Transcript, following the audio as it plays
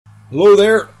Hello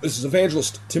there, this is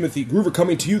Evangelist Timothy Groover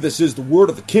coming to you. This is the Word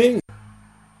of the King.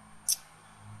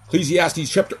 Ecclesiastes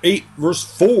chapter 8, verse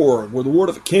 4, where the word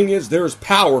of the King is, there is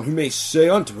power, and who may say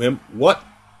unto him, What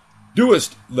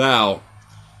doest thou?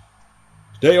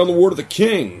 Today on the Word of the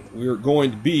King, we are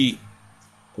going to be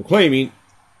proclaiming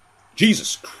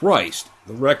Jesus Christ,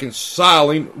 the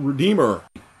Reconciling Redeemer.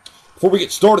 Before we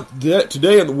get started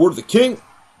today on the Word of the King,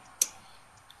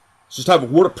 let's just have a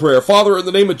word of prayer. Father, in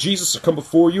the name of Jesus, I come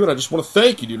before you, and I just want to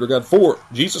thank you, dear God, for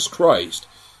Jesus Christ,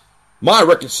 my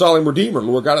reconciling Redeemer.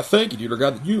 Lord God, I thank you, dear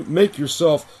God, that you make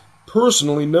yourself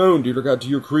personally known, dear God, to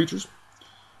your creatures.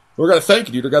 Lord God, I thank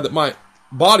you, dear God, that my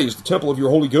body is the temple of your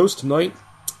Holy Ghost tonight,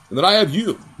 and that I have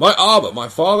you, my Abba, my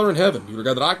Father in heaven, dear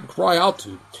God, that I can cry out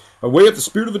to. By way of the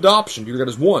Spirit of adoption, dear God,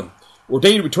 as one,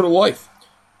 ordained to eternal life,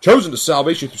 chosen to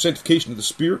salvation through sanctification of the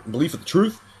Spirit and belief of the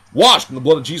truth, washed in the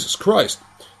blood of Jesus Christ,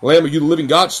 Lamb of you, the living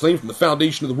God, slain from the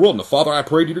foundation of the world. Now, Father, I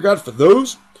pray, dear God, for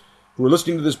those who are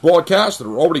listening to this broadcast that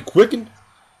are already quickened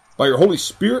by your Holy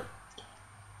Spirit.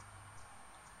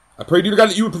 I pray, dear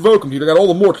God, that you would provoke them, dear God, all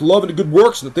the more to love and to good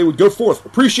works, and that they would go forth,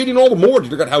 appreciating all the more,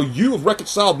 dear God, how you have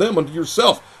reconciled them unto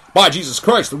yourself by Jesus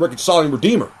Christ, the reconciling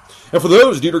Redeemer. And for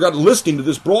those, dear God, listening to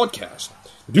this broadcast,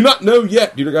 who do not know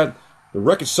yet, dear God, the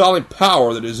reconciling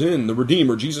power that is in the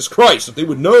Redeemer, Jesus Christ, that they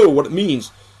would know what it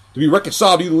means to be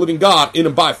reconciled to you, the living God, in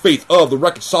and by faith of the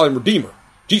reconciling Redeemer,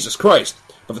 Jesus Christ.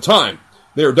 By the time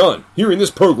they are done hearing this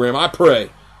program, I pray,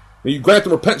 may you grant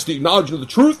them repentance, the acknowledgement of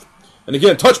the truth. And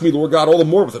again, touch me, Lord God, all the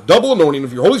more with a double anointing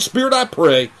of your Holy Spirit, I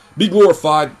pray. Be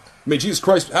glorified. May Jesus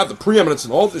Christ have the preeminence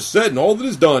in all that is said and all that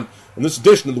is done in this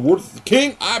edition of the Word of the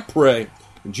King, I pray.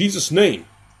 In Jesus' name.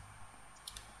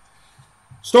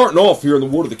 Starting off here in the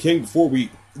Word of the King, before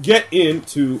we get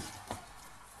into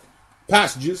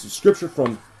passages of Scripture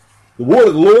from the Word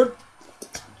of the Lord,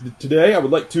 today I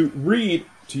would like to read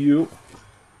to you.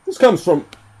 This comes from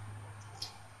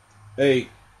a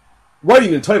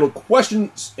writing entitled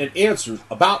Questions and Answers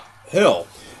About Hell.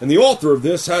 And the author of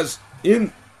this has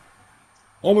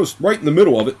almost right in the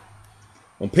middle of it,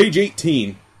 on page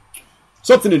 18,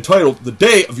 something entitled The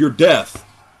Day of Your Death.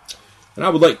 And I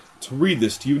would like to read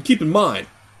this to you. And keep in mind,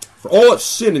 for all have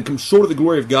sinned and come short of the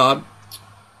glory of God.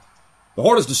 The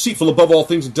heart is deceitful above all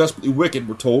things and desperately wicked,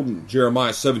 we're told in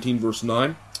Jeremiah 17, verse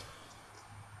 9.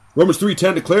 Romans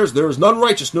 3:10 declares, there is none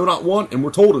righteous, no, not one. And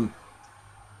we're told in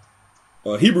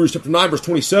Hebrews chapter 9, verse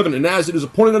 27, and as it is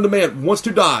appointed unto man once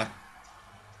to die,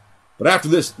 but after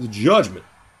this, the judgment.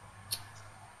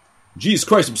 Jesus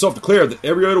Christ himself declared that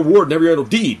every idle word and every idle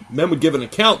deed, men would give an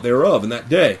account thereof in that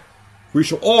day. We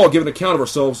shall all give an account of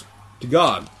ourselves to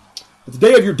God. At the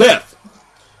day of your death,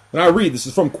 and I read, this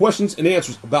is from Questions and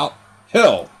Answers About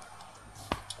Hell,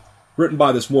 written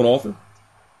by this one author.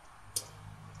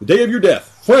 The day of your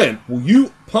death. Friend, will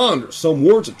you ponder some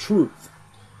words of truth?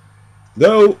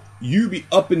 Though you be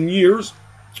up in years,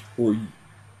 or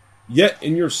yet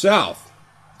in your south,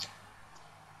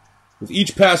 with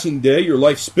each passing day your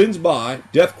life spins by,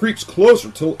 death creeps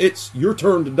closer till it's your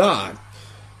turn to die.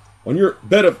 On your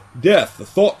bed of death, the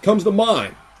thought comes to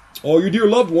mind. All your dear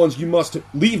loved ones you must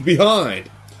leave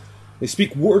behind. They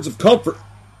speak words of comfort,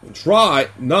 and try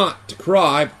not to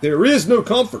cry, but there is no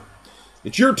comfort.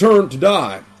 It's your turn to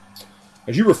die.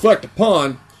 As you reflect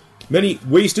upon many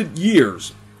wasted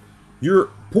years, your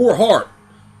poor heart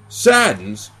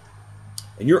saddens,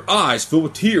 and your eyes fill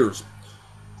with tears.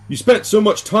 You spent so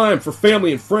much time for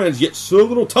family and friends, yet so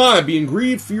little time being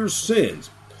grieved for your sins.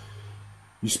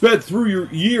 You sped through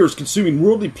your years consuming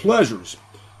worldly pleasures,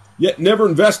 yet never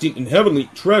investing in heavenly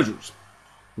treasures.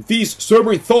 With these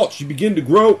sobering thoughts, you begin to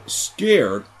grow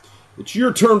scared. It's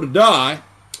your turn to die.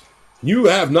 You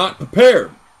have not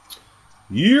prepared.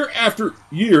 Year after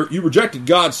year, you rejected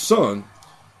God's Son.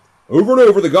 Over and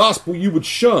over, the gospel you would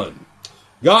shun.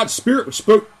 God's Spirit, which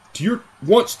spoke to your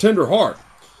once tender heart,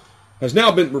 has now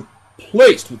been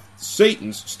replaced with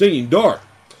Satan's stinging dart.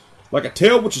 Like a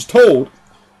tale which is told,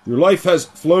 your life has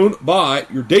flown by,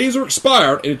 your days are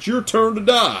expired, and it's your turn to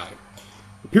die.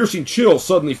 A piercing chill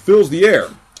suddenly fills the air,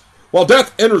 while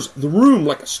death enters the room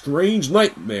like a strange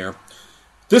nightmare.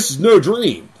 This is no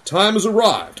dream. The time has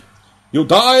arrived. You'll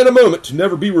die in a moment to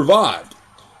never be revived.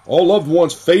 All loved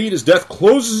ones fade as death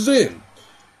closes in.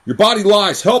 Your body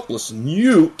lies helpless, and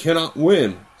you cannot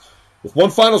win. With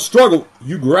one final struggle,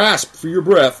 you grasp for your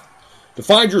breath to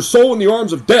find your soul in the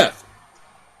arms of death.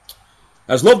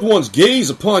 As loved ones gaze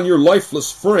upon your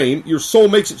lifeless frame, your soul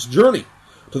makes its journey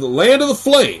to the land of the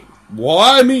flame.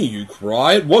 Why me, you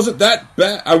cry, it wasn't that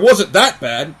bad. I wasn't that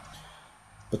bad.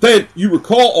 But then you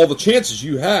recall all the chances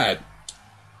you had.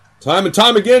 Time and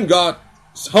time again,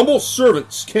 God's humble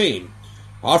servants came,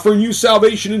 offering you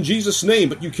salvation in Jesus' name,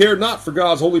 but you cared not for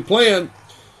God's holy plan.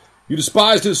 You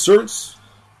despised his servants,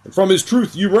 and from his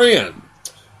truth you ran.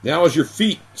 Now as your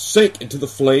feet sink into the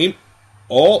flame,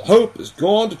 all hope is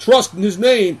gone to trust in his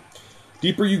name.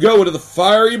 Deeper you go into the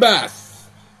fiery bath,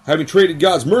 having traded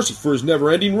God's mercy for his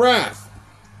never-ending wrath.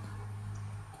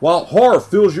 While horror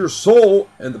fills your soul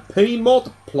and the pain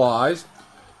multiplies,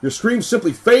 your screams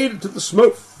simply fade into the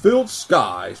smoke-filled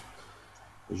skies.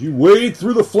 As you wade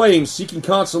through the flames seeking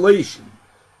consolation,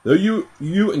 those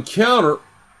you encounter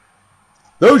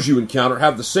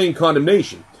have the same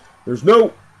condemnation. There's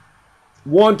no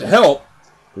one to help.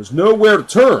 There's nowhere to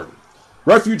turn.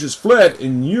 Refuge is fled,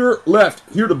 and you're left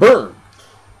here to burn.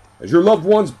 As your loved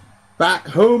ones back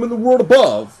home in the world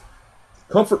above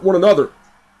comfort one another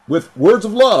with words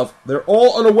of love, they're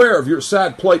all unaware of your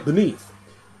sad plight beneath,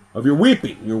 of your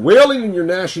weeping, your wailing, and your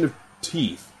gnashing of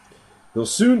teeth. They'll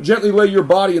soon gently lay your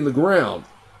body in the ground,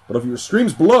 but of your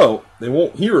screams below, they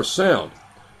won't hear a sound.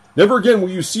 Never again will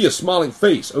you see a smiling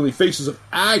face, only faces of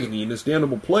agony in this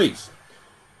damnable place.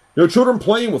 No children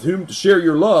playing with whom to share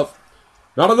your love,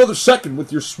 not another second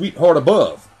with your sweetheart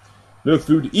above. No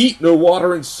food to eat, no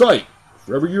water in sight.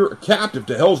 Forever you're a captive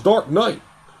to hell's dark night.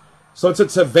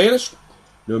 Sunsets have vanished,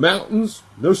 no mountains,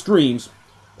 no streams,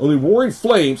 only roaring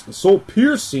flames and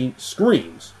soul-piercing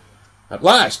screams. At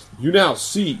last, you now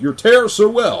see your terror so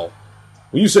well.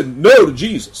 When you said no to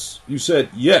Jesus, you said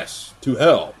yes to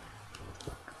hell.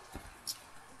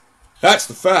 That's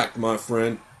the fact, my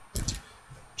friend.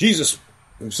 Jesus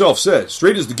himself said,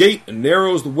 "Straight is the gate, and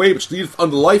narrow is the way which leadeth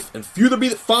unto life, and few there be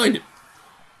that find it.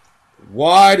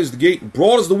 Wide is the gate, and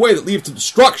broad is the way that leadeth to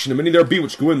destruction, and many there be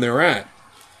which go in thereat."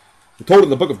 We're told in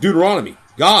the book of Deuteronomy,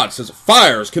 God says, "A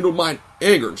fire is kindled mine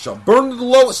anger, and shall burn to the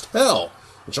lowest hell,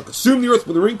 and shall consume the earth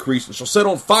with her increase, and shall set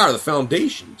on fire the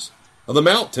foundations of the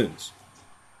mountains."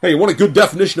 Hey, you want a good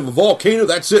definition of a volcano?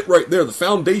 That's it right there, the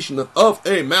foundation of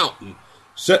a mountain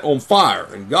set on fire.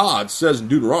 And God says in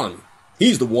Deuteronomy,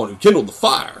 he's the one who kindled the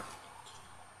fire.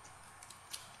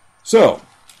 So,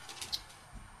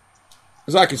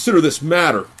 as I consider this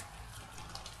matter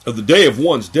of the day of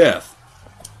one's death,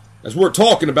 as we're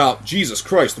talking about Jesus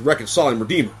Christ, the reconciling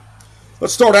Redeemer,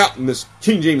 let's start out in this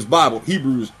King James Bible,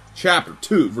 Hebrews chapter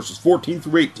 2, verses 14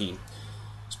 through 18.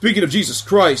 Speaking of Jesus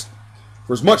Christ,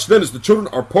 "For as much then as the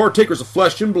children are partakers of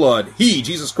flesh and blood, he,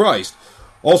 Jesus Christ,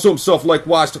 also himself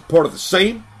likewise took part of the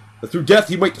same, that through death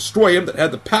he might destroy him that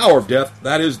had the power of death,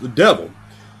 that is, the devil,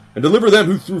 and deliver them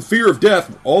who through fear of death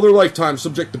were all their lifetime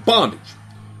subject to bondage."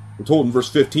 We're told in verse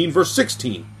 15, verse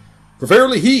 16, "For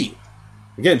verily he,"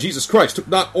 again Jesus Christ, "took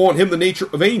not on him the nature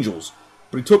of angels,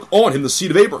 but he took on him the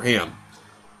seed of Abraham."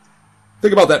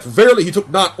 Think about that. "For verily he took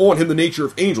not on him the nature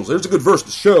of angels." There's a good verse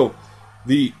to show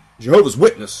the Jehovah's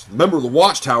Witness, the member of the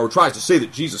Watchtower, tries to say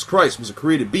that Jesus Christ was a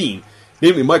created being,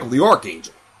 namely Michael the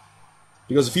Archangel.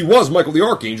 Because if he was Michael the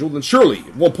Archangel, then surely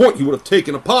at one point he would have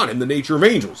taken upon him the nature of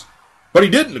angels. But he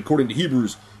didn't, according to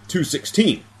Hebrews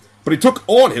 2:16. But he took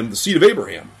on him the seed of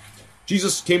Abraham.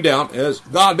 Jesus came down as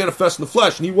God manifest in the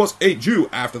flesh, and he was a Jew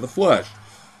after the flesh,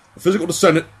 a physical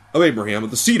descendant of Abraham,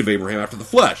 of the seed of Abraham after the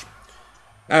flesh,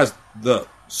 as the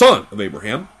son of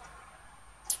Abraham.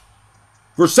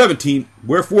 Verse 17,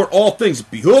 "Wherefore all things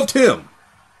it behooved him,"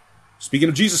 speaking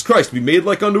of Jesus Christ, "to be made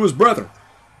like unto his brethren,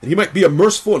 that he might be a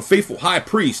merciful and faithful high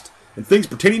priest in things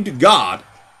pertaining to God,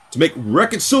 to make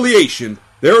reconciliation,"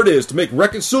 there it is, to make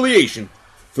reconciliation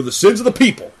for the sins of the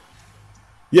people.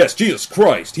 Yes, Jesus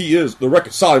Christ, he is the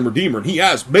reconciling Redeemer, and he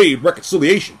has made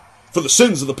reconciliation for the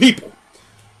sins of the people,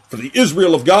 for the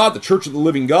Israel of God, the church of the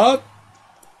living God.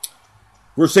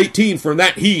 Verse 18, "For in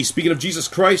that he," speaking of Jesus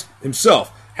Christ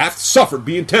himself, "hath suffered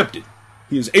being tempted,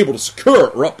 he is able to succor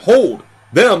or uphold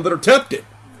them that are tempted."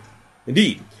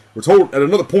 Indeed, we're told at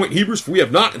another point in Hebrews, "For we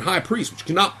have not an high priest which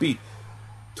cannot be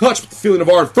touched with the feeling of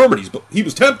our infirmities, but he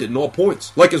was tempted in all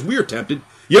points, like as we are tempted,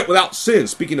 yet without sin."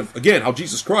 Speaking of, again, how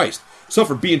Jesus Christ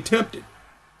suffered being tempted,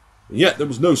 and yet there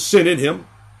was no sin in him.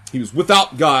 He was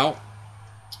without guile.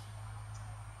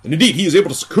 And indeed, he is able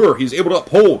to succor, he is able to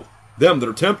uphold them that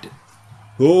are tempted.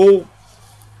 Oh,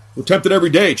 we're tempted every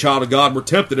day, child of God. We're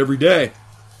tempted every day.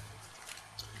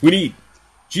 We need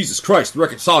Jesus Christ, the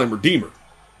reconciling Redeemer,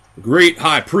 the great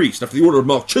high priest, after the order of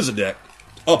Melchizedek,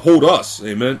 to uphold us.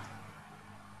 Amen.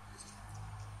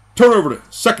 Turn over to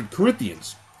 2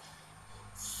 Corinthians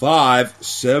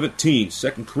 5:17.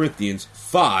 2 Corinthians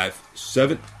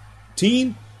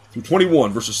 5:17 through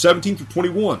 21. Verses 17 through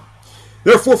 21.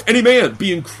 "Therefore, if any man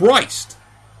be in Christ,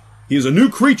 he is a new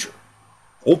creature.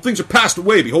 Old things are passed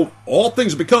away. Behold, all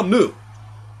things have become new."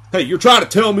 Hey, you're trying to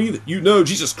tell me that you know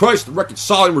Jesus Christ, the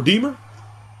reconciling Redeemer?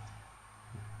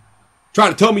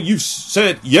 Trying to tell me you've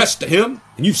said yes to him,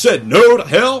 and and you've said no to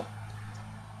hell,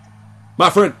 my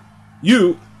friend,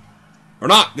 you are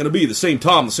not going to be the same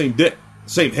Tom, the same Dick, the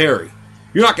same Harry.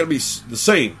 You're not going to be the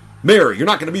same Mary. You're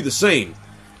not going to be the same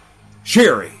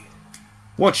Sherry.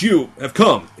 Once you have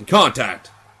come in contact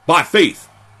by faith,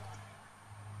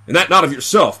 and that not of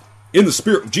yourself, in the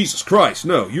Spirit of Jesus Christ.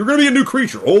 No, you're going to be a new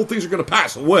creature. Old things are going to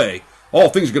pass away. All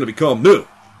things are going to become new.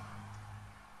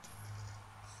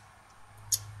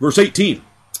 Verse 18.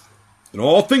 And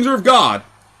all things are of God,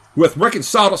 who hath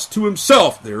reconciled us to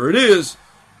himself. There it is.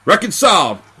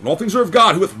 Reconciled. And all things are of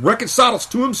God, who hath reconciled us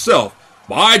to himself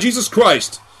by Jesus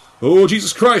Christ. O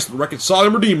Jesus Christ, the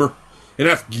reconciling Redeemer, and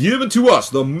hath given to us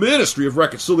the ministry of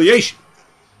reconciliation.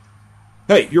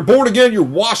 Hey, you're born again, you're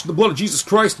washed in the blood of Jesus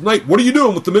Christ tonight. What are you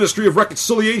doing with the ministry of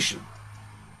reconciliation?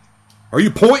 Are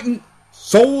you pointing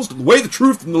souls to the way, the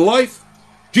truth, and the life?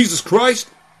 Jesus Christ?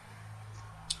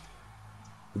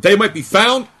 That they might be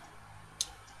found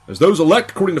as those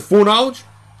elect according to foreknowledge,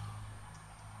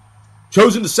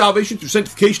 chosen to salvation through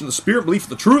sanctification of the Spirit, belief of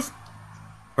the truth?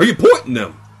 Are you pointing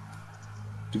them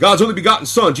to God's only begotten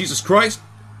Son, Jesus Christ?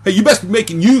 Hey, you best be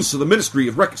making use of the ministry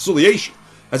of reconciliation,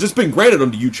 as it's been granted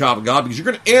unto you, child of God, because you're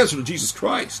going to answer to Jesus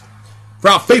Christ for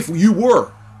how faithful you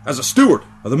were as a steward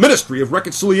of the ministry of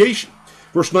reconciliation.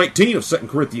 Verse 19 of 2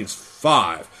 Corinthians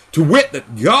 5. To wit,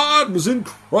 that God was in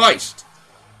Christ.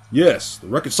 Yes, the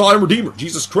reconciling Redeemer,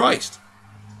 Jesus Christ.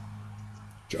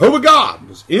 Jehovah God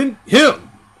was in him,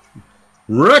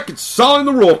 reconciling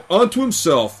the world unto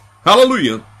himself.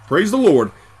 Hallelujah. Praise the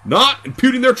Lord. Not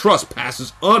imputing their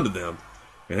trespasses unto them,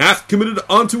 and hath committed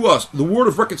unto us the word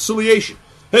of reconciliation.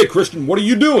 Hey, Christian, what are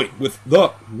you doing with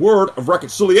the word of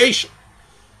reconciliation?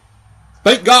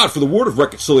 Thank God for the word of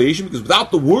reconciliation, because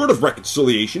without the word of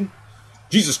reconciliation,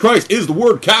 Jesus Christ is the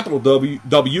word, capital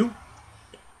W.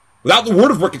 Without the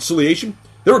word of reconciliation,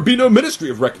 there would be no ministry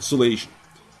of reconciliation.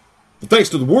 But thanks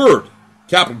to the word,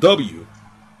 capital W,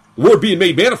 the word being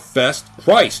made manifest,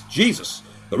 Christ, Jesus,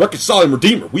 the reconciling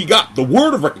Redeemer, we got the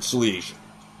word of reconciliation.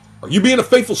 Are you being a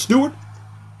faithful steward,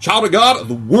 child of God, of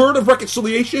the word of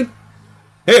reconciliation?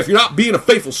 Hey, if you're not being a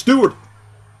faithful steward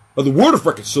of the word of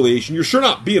reconciliation, you're sure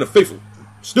not being a faithful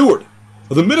steward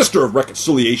of the minister of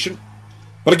reconciliation.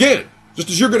 But again, just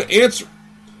as you're going to answer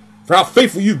for how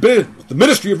faithful you've been with the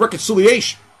ministry of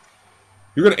reconciliation,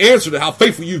 you're going to answer to how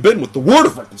faithful you've been with the word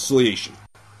of reconciliation.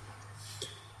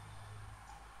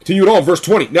 Continuing on, verse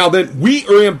 20. Now then, we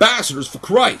are ambassadors for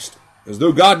Christ, as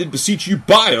though God did beseech you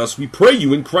by us. We pray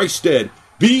you in Christ's stead,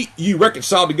 be ye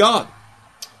reconciled to God.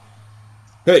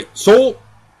 Hey, soul,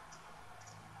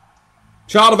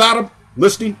 child of Adam,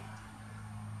 listening,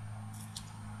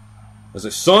 as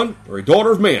a son or a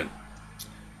daughter of man,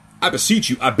 I beseech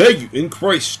you, I beg you, in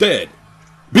Christ's stead,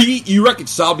 be ye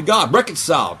reconciled to God.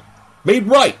 Reconciled, made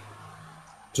right,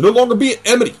 to no longer be at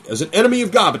enmity, as an enemy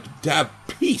of God, but to have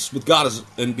peace with God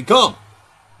and become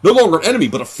no longer an enemy,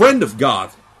 but a friend of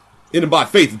God, in and by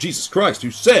faith of Jesus Christ,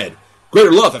 who said,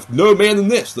 greater love hath no man than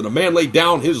this, that a man lay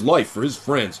down his life for his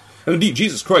friends. And indeed,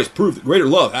 Jesus Christ proved that greater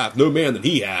love hath no man than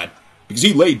he had, because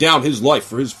he laid down his life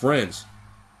for his friends.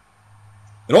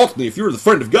 And ultimately, if you're the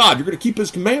friend of God, you're going to keep his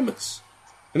commandments.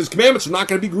 And his commandments are not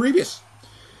going to be grievous.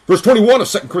 Verse 21 of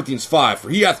 2 Corinthians 5, for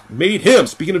he hath made him,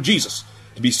 speaking of Jesus,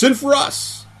 to be sin for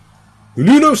us, who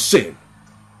knew no sin.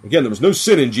 Again, there was no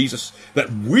sin in Jesus,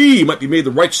 that we might be made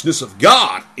the righteousness of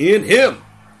God in him.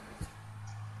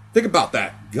 Think about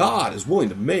that. God is willing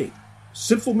to make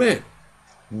sinful men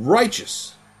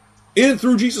righteous in and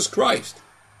through Jesus Christ,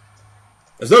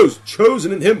 as those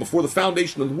chosen in him before the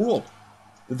foundation of the world,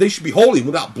 that they should be holy and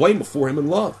without blame before him in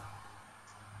love.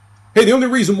 Hey, the only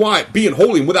reason why being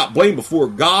holy and without blame before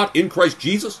God in Christ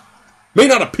Jesus may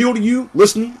not appeal to you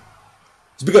listening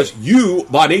is because you,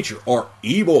 by nature, are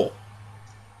evil.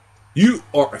 You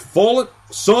are a fallen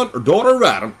son or daughter of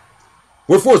Adam.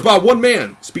 Wherefore, as by one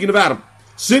man, speaking of Adam,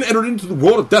 sin entered into the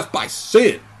world of death by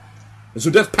sin. And so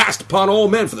death passed upon all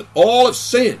men, for that all have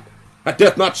sinned. That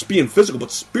death not just being physical,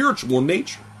 but spiritual in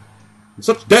nature. And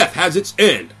such death has its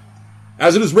end.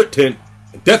 As it is written,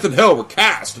 and death and hell were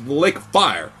cast into the lake of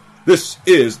fire. This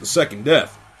is the second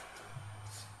death.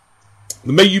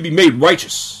 But may you be made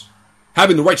righteous,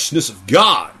 having the righteousness of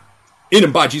God, in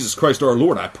and by Jesus Christ our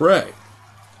Lord, I pray.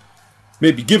 May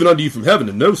it be given unto you from heaven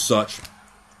to know such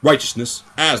righteousness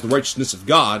as the righteousness of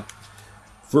God.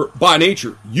 For by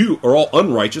nature you are all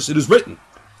unrighteous, it is written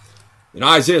in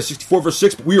Isaiah 64 verse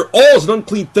 6, but we are all as an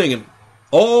unclean thing, and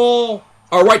all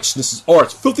our righteousnesses are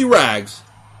as filthy rags,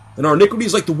 and our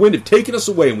iniquities like the wind have taken us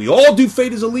away, and we all do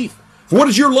fade as a leaf. For what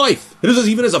is your life? It is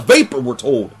even as a vapor, we're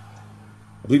told.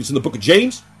 I believe it's in the book of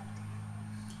James.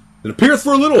 It appeareth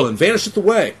for a little and vanisheth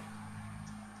away.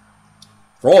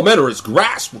 For all men are as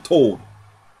grass, we're told.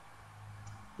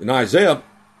 In Isaiah,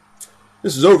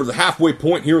 this is over the halfway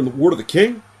point here in the Word of the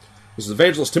King. This is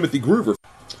Evangelist Timothy Groover.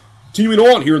 Continuing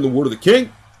on here in the Word of the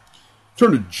King,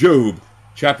 turn to Job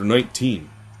chapter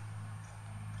 19.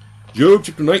 Job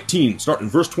chapter 19, starting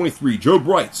in verse 23. Job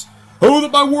writes, "Oh,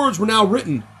 that my words were now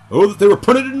written. Oh, that they were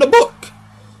printed in a book."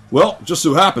 Well, it just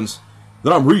so happens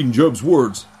that I'm reading Job's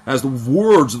words as the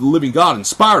words of the living God,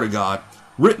 inspired of God,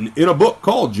 written in a book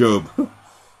called Job.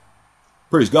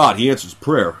 Praise God, he answers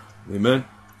prayer. Amen.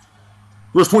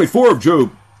 Verse 24 of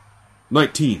Job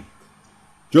 19.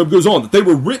 Job goes on, that they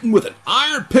were written with an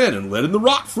iron pen and let in the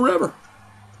rock forever.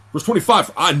 Verse 25,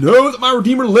 "For I know that my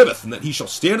Redeemer liveth, and that he shall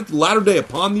stand at the latter day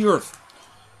upon the earth.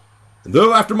 And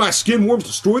though after my skin worms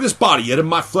destroy this body, yet in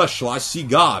my flesh shall I see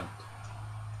God."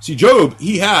 See, Job,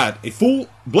 he had a full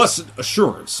blessed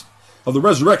assurance of the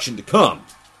resurrection to come.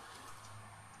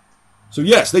 So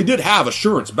yes, they did have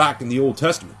assurance back in the Old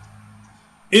Testament.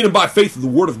 In and by faith of the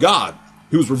Word of God,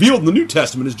 who was revealed in the New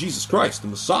Testament as Jesus Christ, the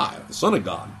Messiah, the Son of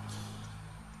God.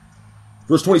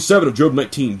 Verse 27 of Job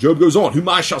 19, Job goes on, "Whom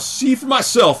I shall see for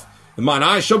myself, and mine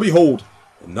eyes shall behold,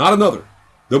 and not another,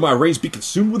 though my reins be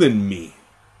consumed within me."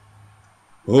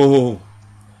 Oh,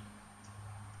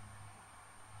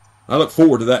 I look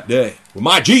forward to that day. When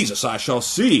my Jesus I shall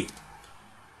see.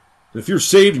 And if you're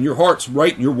saved and your heart's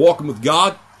right and you're walking with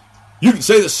God, you can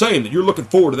say the same, that you're looking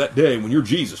forward to that day when your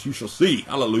Jesus you shall see.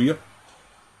 Hallelujah.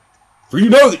 For you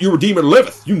know that your Redeemer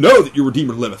liveth. You know that your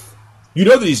Redeemer liveth. You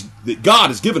know that God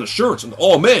has given assurance unto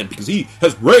all men, because he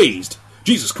has raised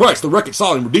Jesus Christ, the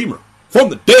reconciling Redeemer, from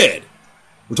the dead.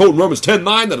 We're told in Romans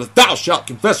 10:9 that if thou shalt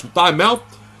confess with thy mouth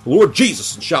the Lord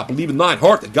Jesus, and shalt believe in thine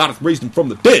heart that God hath raised him from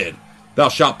the dead, thou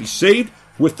shalt be saved.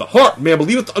 With the heart man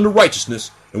believeth unto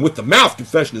righteousness, and with the mouth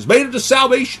confession is made unto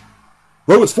salvation.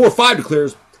 Romans 4:5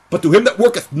 declares, "But to him that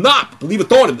worketh not, but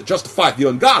believeth on him that justifieth the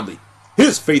ungodly,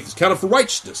 his faith is counted for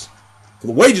righteousness. For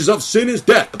the wages of sin is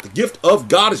death, but the gift of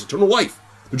God is eternal life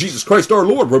through Jesus Christ our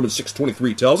Lord," Romans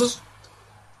 6:23 tells us.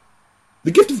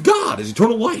 The gift of God is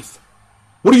eternal life.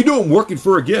 What are you doing working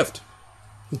for a gift?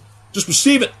 Just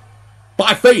receive it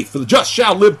by faith, for the just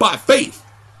shall live by faith.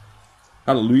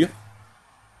 Hallelujah.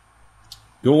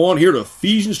 Go on here to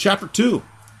Ephesians chapter 2.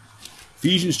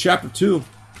 Ephesians chapter 2.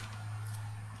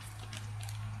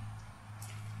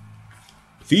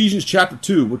 Ephesians chapter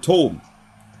 2, we're told,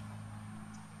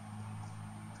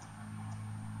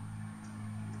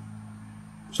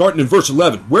 starting in verse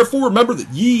 11, "Wherefore remember that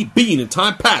ye, being in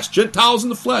time past Gentiles in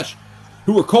the flesh,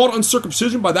 who were called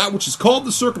uncircumcision by that which is called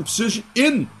the circumcision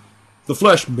in the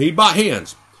flesh made by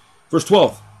hands." Verse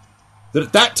 12, "That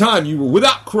at that time you were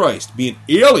without Christ, being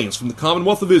aliens from the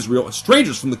commonwealth of Israel, and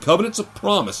strangers from the covenants of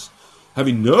promise,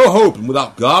 having no hope and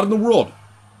without God in the world."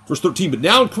 Verse 13, "But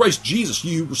now in Christ Jesus,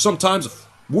 ye who were sometimes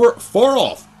were far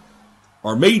off,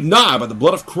 are made nigh by the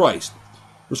blood of Christ."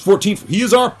 Verse 14, "For he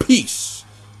is our peace,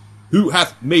 who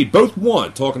hath made both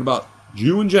one," talking about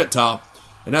Jew and Gentile,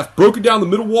 "and hath broken down the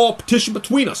middle wall of petition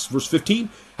between us." Verse 15,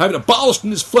 "Having abolished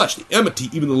in his flesh the enmity,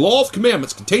 even the law of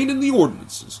commandments contained in the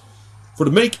ordinances, for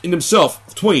to make in himself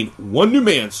of twain one new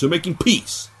man, so making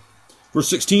peace." Verse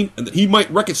 16, "And that he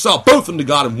might reconcile both unto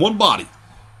God in one body,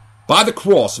 by the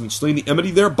cross, having slain the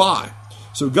enmity thereby."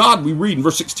 So God, we read in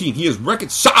verse 16, he is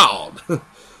reconciled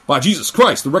by Jesus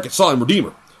Christ, the reconciling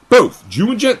Redeemer, both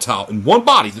Jew and Gentile in one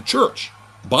body, the church,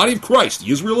 the body of Christ, the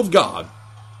Israel of God,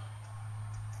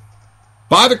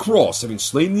 by the cross, having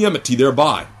slain the enmity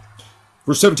thereby.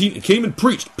 Verse 17, "And came and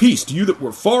preached peace to you that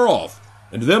were far off,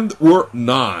 and to them that were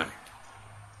nigh."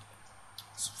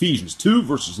 It's Ephesians 2,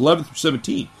 verses 11 through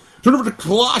 17. Turn over to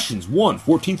Colossians 1,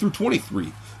 14 through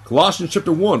 23. Colossians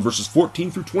chapter 1, verses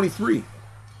 14 through 23.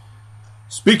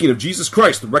 Speaking of Jesus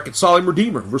Christ, the reconciling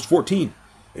Redeemer, verse 14,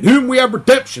 "In whom we have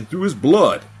redemption through his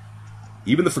blood,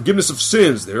 even the forgiveness of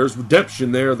sins." There's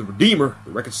redemption there, the Redeemer,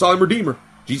 the reconciling Redeemer,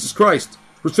 Jesus Christ.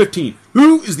 Verse 15,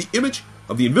 "Who is the image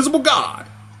of the invisible God,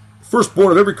 the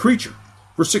firstborn of every creature."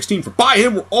 Verse 16, "For by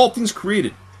him were all things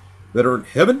created, that are in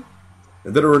heaven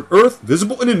and that are in earth,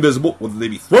 visible and invisible, whether they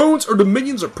be thrones or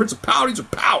dominions or principalities or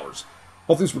powers.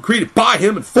 All things were created by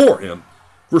him and for him."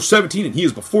 Verse 17, "And he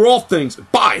is before all things, and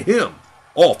by him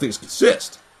all things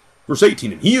consist." Verse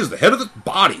 18, "And he is the head of the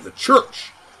body, the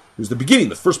church, who is the beginning,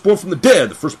 the firstborn from the dead."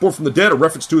 The firstborn from the dead, a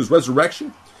reference to his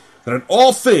resurrection. "That in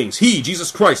all things he,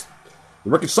 Jesus Christ,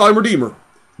 the reconciling Redeemer,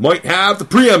 might have the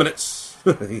preeminence."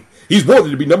 He's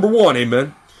worthy to be number one,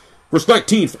 amen. Verse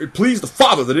 19, "For it pleased the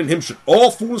Father that in him should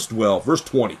all fullness dwell." Verse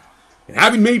 20, "And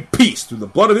having made peace through the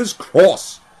blood of his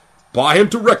cross, by him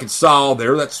to reconcile,"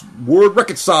 there that's word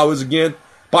reconcile is again,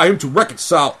 "by him to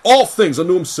reconcile all things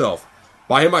unto himself.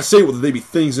 By him I say, whether they be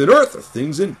things in earth or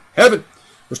things in heaven."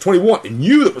 Verse 21, and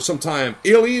you that were sometime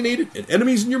alienated and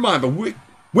enemies in your mind by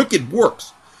wicked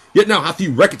works, yet now hath he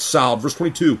reconciled, verse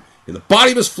 22, in the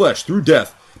body of his flesh through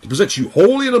death, to present you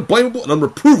holy and unblameable and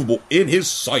unreprovable in his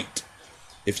sight.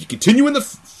 If ye continue in the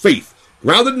faith,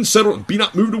 grounded and settled, and be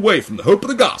not moved away from the hope of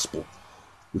the gospel,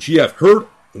 which ye have heard,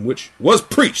 and which was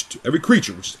preached to every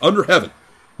creature which is under heaven,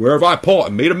 whereof I, Paul,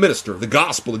 am made a minister of the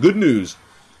gospel, the good news.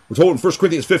 We're told in 1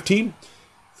 Corinthians 15,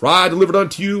 for I delivered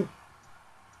unto you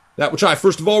that which I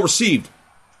first of all received,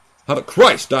 how that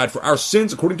Christ died for our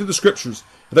sins according to the Scriptures,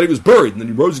 and that he was buried, and then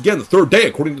he rose again the third day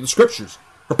according to the Scriptures.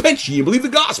 Repent ye and believe the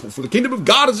gospel, for the kingdom of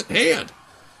God is at hand.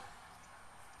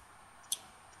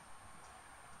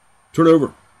 Turn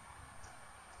over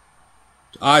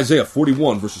to Isaiah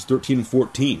 41, verses 13 and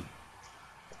 14.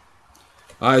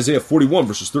 Isaiah 41,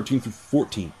 verses 13 through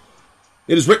 14.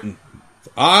 It is written,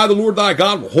 for I, the Lord thy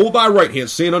God, will hold thy right hand,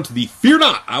 saying unto thee, fear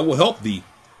not, I will help thee.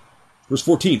 Verse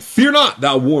 14, fear not,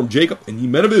 thou worm Jacob, and ye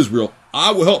men of Israel,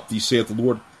 I will help thee, saith the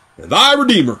Lord, and thy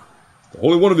Redeemer, the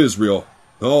Holy One of Israel.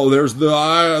 Oh, there's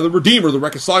the Redeemer, the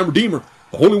reconciling Redeemer,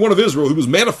 the Holy One of Israel, who was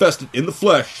manifested in the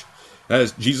flesh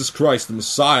as Jesus Christ, the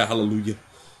Messiah. Hallelujah.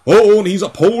 Oh, and he's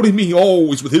upholding me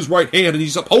always with his right hand, and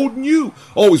he's upholding you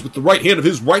always with the right hand of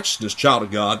his righteousness, child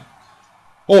of God.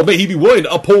 Oh, may he be willing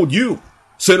to uphold you,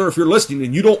 sinner, if you're listening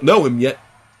and you don't know him yet.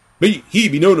 May he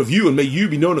be known of you, and may you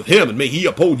be known of him, and may he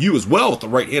uphold you as well with the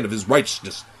right hand of his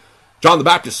righteousness. John the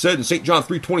Baptist said in St. John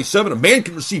 3:27, a man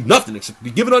can receive nothing except to be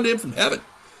given unto him from heaven.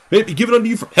 May it be given unto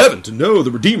you from heaven to know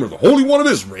the Redeemer, the Holy One of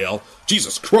Israel,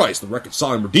 Jesus Christ, the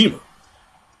reconciling Redeemer.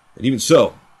 And even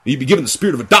so, may you be given the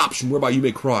spirit of adoption, whereby you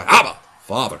may cry, Abba,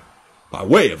 Father, by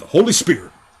way of the Holy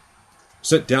Spirit,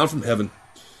 sent down from heaven.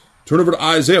 Turn over to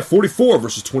Isaiah 44,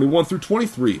 verses 21 through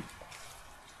 23.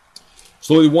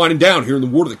 Slowly winding down here in the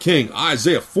Word of the King,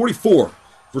 Isaiah 44,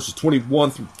 verses 21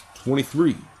 through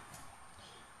 23.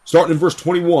 Starting in verse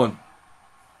 21.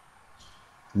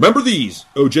 Remember these,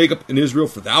 O Jacob and Israel,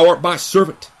 for thou art my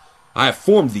servant. I have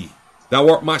formed thee. Thou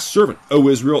art my servant, O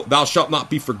Israel. Thou shalt not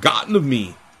be forgotten of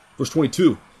me. Verse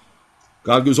 22.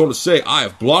 God goes on to say, I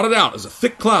have blotted out as a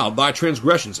thick cloud thy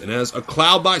transgressions, and as a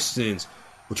cloud thy sins.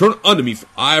 Return unto me, for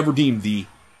I have redeemed thee.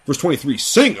 Verse 23.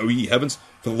 Sing, O ye heavens,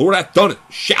 for the Lord hath done it.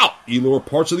 Shout, ye lower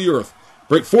parts of the earth.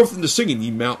 Break forth into singing,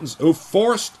 ye mountains, O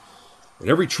forest, and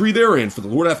every tree therein, for the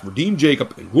Lord hath redeemed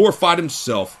Jacob, and glorified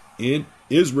himself in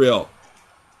Israel.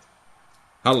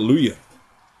 Hallelujah.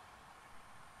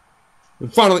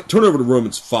 And finally, turn over to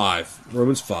Romans 5.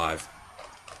 Romans 5.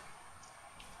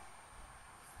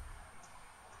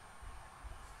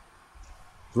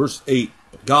 Verse 8.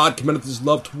 But God commendeth his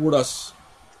love toward us,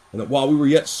 and that while we were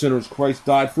yet sinners, Christ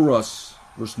died for us.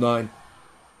 Verse 9.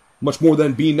 Much more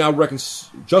than being now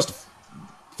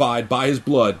justified by his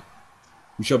blood,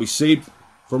 we shall be saved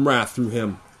from wrath through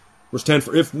him. Verse 10.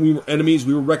 For if we were enemies,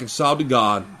 we were reconciled to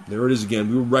God. There it is again.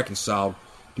 We were reconciled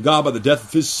to God by the death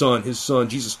of his Son,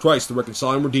 Jesus Christ, the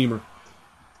reconciling Redeemer.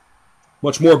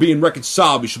 Much more being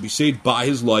reconciled, we shall be saved by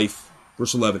his life.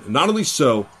 Verse 11. And not only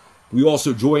so, we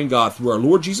also joy in God through our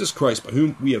Lord Jesus Christ, by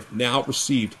whom we have now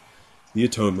received the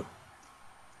atonement.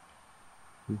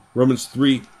 Romans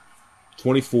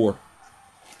 3:24.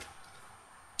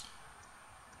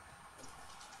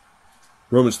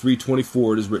 Romans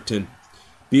 3:24, it is written,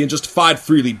 being justified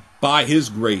freely by his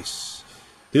grace,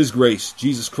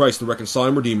 Jesus Christ, the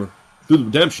reconciling Redeemer, through the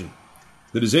redemption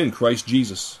that is in Christ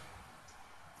Jesus.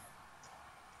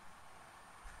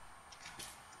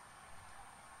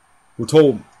 We're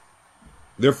told,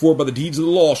 therefore by the deeds of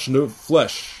the law shall no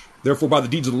flesh, therefore by the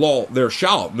deeds of the law there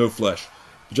shall no flesh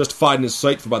be justified in his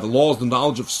sight, for by the law is the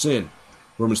knowledge of sin.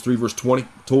 Romans 3 verse 20,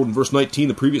 told in verse 19,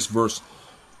 the previous verse.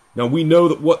 Now we know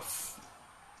that what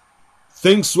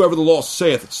things soever the law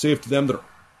saith, it saith to them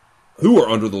who are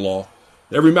under the law,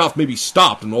 that every mouth may be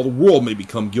stopped, and all the world may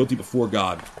become guilty before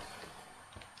God.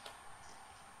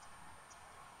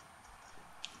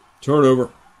 Turn over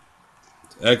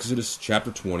to Exodus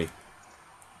chapter 20.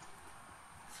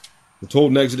 We're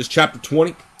told in Exodus chapter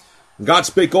 20, and God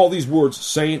spake all these words,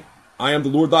 saying, I am the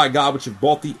Lord thy God, which have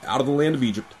brought thee out of the land of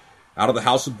Egypt, out of the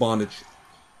house of bondage.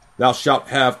 Thou shalt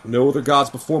have no other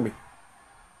gods before me.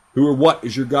 Who or what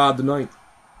is your God tonight?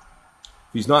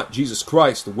 If he's not Jesus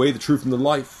Christ, the way, the truth, and the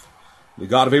life, the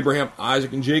God of Abraham,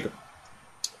 Isaac, and Jacob,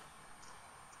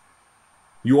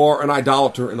 you are an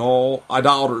idolater, and all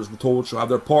idolaters, we're told, shall have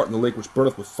their part in the lake which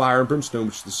burneth with fire and brimstone,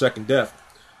 which is the second death.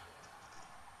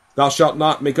 Thou shalt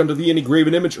not make unto thee any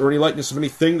graven image, or any likeness of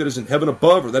anything that is in heaven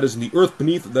above, or that is in the earth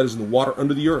beneath, or that is in the water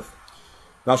under the earth.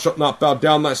 Thou shalt not bow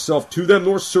down thyself to them,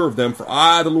 nor serve them, for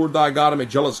I, the Lord thy God, am a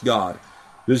jealous God,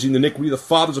 visiting the iniquity of the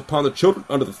fathers upon the children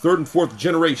unto the third and fourth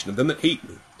generation of them that hate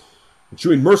me, and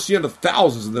shewing mercy unto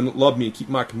thousands of them that love me and keep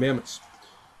my commandments.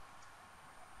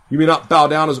 You may not bow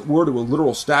down, as it were, to a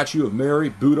literal statue of Mary,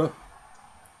 Buddha,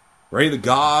 or any of the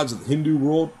gods of the Hindu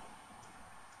world.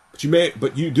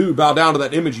 But you do bow down to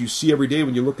that image you see every day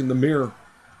when you look in the mirror.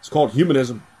 It's called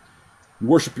humanism. You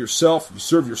worship yourself, you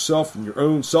serve yourself and your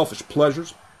own selfish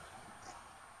pleasures.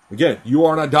 Again, you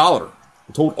are an idolater.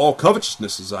 I'm told all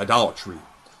covetousness is idolatry.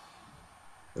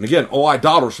 And again, all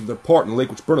idolaters have their part in the lake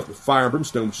which burneth with fire and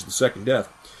brimstone, which is the second death.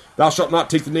 Thou shalt not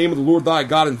take the name of the Lord thy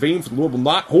God in vain, for the Lord will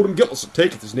not hold him guiltless that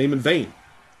taketh his name in vain.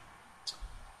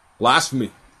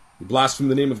 Blasphemy. You blaspheme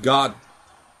the name of God,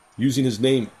 using his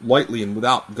name lightly and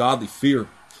without godly fear.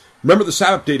 Remember the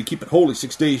Sabbath day to keep it holy.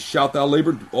 6 days shalt thou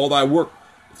labor and do all thy work.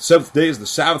 But the seventh day is the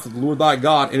Sabbath of the Lord thy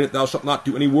God. In it thou shalt not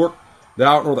do any work,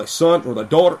 thou, nor thy son, nor thy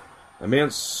daughter, thy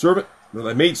man's servant, nor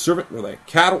thy maidservant, nor thy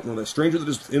cattle, nor thy stranger that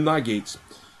is within thy gates.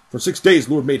 For 6 days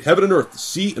the Lord made heaven and earth, the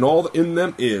sea, and all that in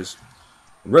them is,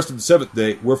 and rested the seventh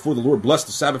day. Wherefore the Lord blessed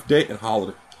the Sabbath day and hallowed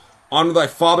it. Honor thy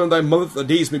father and thy mother, that thy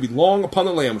days may be long upon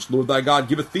the land which the Lord thy God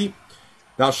giveth thee.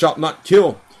 Thou shalt not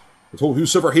kill. We're told,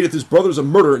 whosoever hateth his brother is a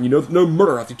murderer, and you know that no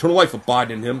murderer hath eternal life abide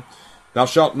in him. Thou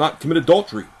shalt not commit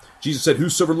adultery. Jesus said,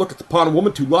 whosoever looketh upon a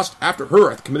woman to lust after her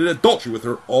hath committed adultery with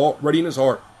her already in his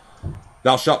heart.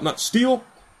 Thou shalt not steal.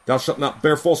 Thou shalt not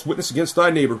bear false witness against thy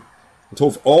neighbor. And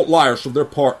told, for all liars shall their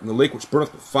part in the lake which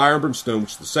burneth with fire and brimstone,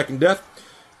 which is the second death.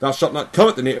 Thou shalt not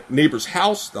covet the neighbor's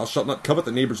house. Thou shalt not covet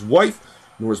the neighbor's wife,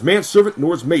 nor his manservant,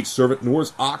 nor his maidservant, nor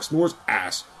his ox, nor his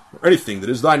ass, nor anything that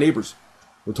is thy neighbor's.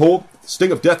 We're told, the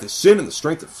sting of death is sin, and the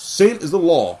strength of sin is the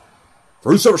law.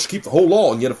 For whosoever shall keep the whole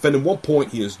law and yet offend in one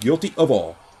point, he is guilty of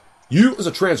all. You, as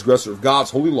a transgressor of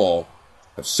God's holy law,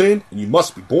 have sinned, and you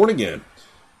must be born again.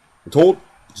 We're told,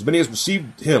 as many as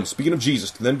received him, speaking of Jesus,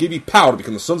 to them gave he power to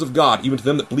become the sons of God, even to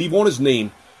them that believe on his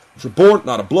name, which were born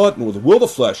not of blood, nor of the will of the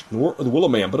flesh, nor of the will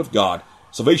of man, but of God.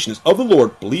 Salvation is of the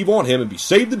Lord. Believe on him and be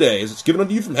saved today, as it's given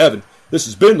unto you from heaven. This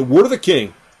has been the word of the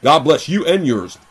King. God bless you and yours.